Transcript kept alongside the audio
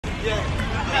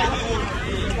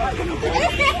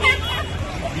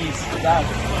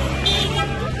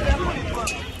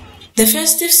The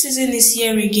festive season is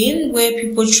here again, where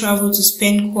people travel to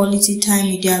spend quality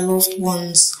time with their loved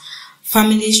ones.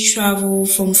 Families travel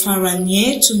from far and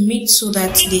near to meet so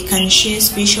that they can share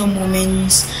special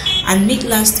moments and make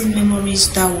lasting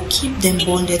memories that will keep them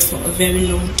bonded for a very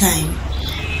long time.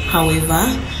 However,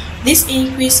 this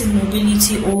increase in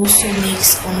mobility also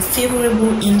makes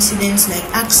unfavorable incidents like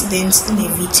accidents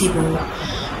inevitable.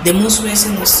 The most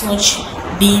recent of such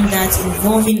being that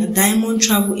involving a Diamond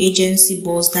Travel Agency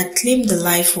bus that claimed the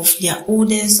life of their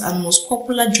oldest and most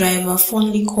popular driver,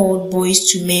 fondly called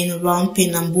Boys to Men, around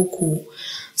Pernambuco.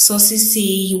 Sources say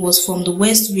he was from the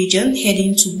West region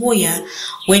heading to Boya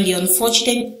when the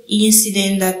unfortunate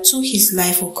incident that took his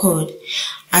life occurred.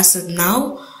 As of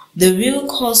now, the real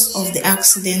cause of the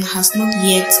accident has not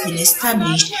yet been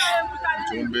established.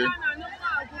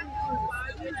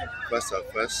 Face à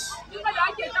face,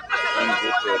 un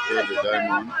groupe de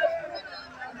Diamond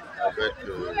avec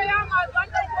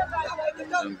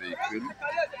un véhicule.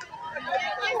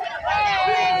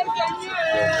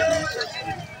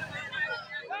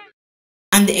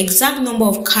 And the exact number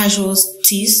of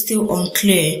casualties still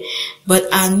unclear, but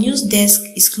our news desk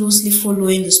is closely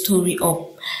following the story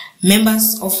up.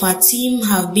 Members of our team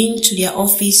have been to their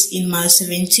office in Mile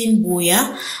 17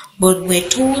 Boya, but we're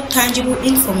told tangible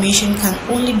information can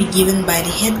only be given by the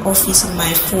head office in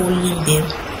Mile 4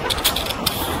 Limbe.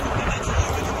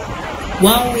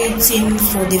 While waiting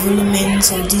for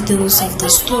developments or details of the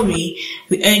story,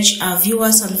 we urge our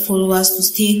viewers and followers to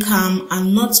stay calm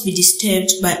and not be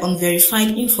disturbed by unverified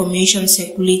information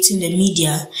circulating in the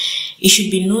media. It should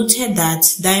be noted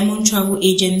that Diamond Travel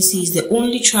Agency is the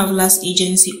only travelers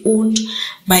agency owned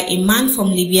by a man from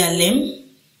Libya Alem,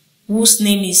 whose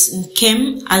name is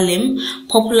Nkem Alem,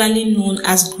 popularly known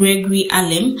as Gregory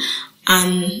Alem,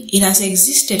 and it has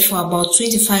existed for about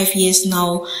 25 years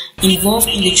now, involved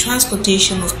in the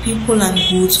transportation of people and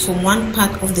goods from one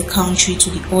part of the country to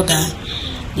the other.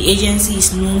 The agency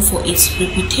is known for its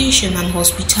reputation and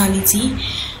hospitality,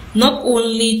 not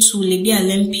only to Libya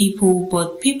Alem people,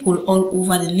 but people all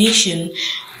over the nation,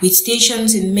 with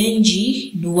stations in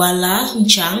Menji, Douala,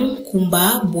 Nchang,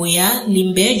 Kumba, Boya,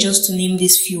 Limbe, just to name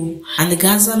these few. And the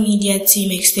Gaza media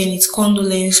team extends its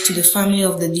condolence to the family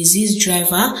of the deceased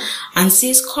driver and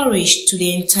says courage to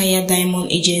the entire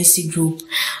Diamond Agency group.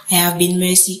 I have been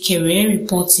Mercy Kere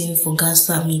reporting for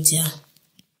Gaza Media.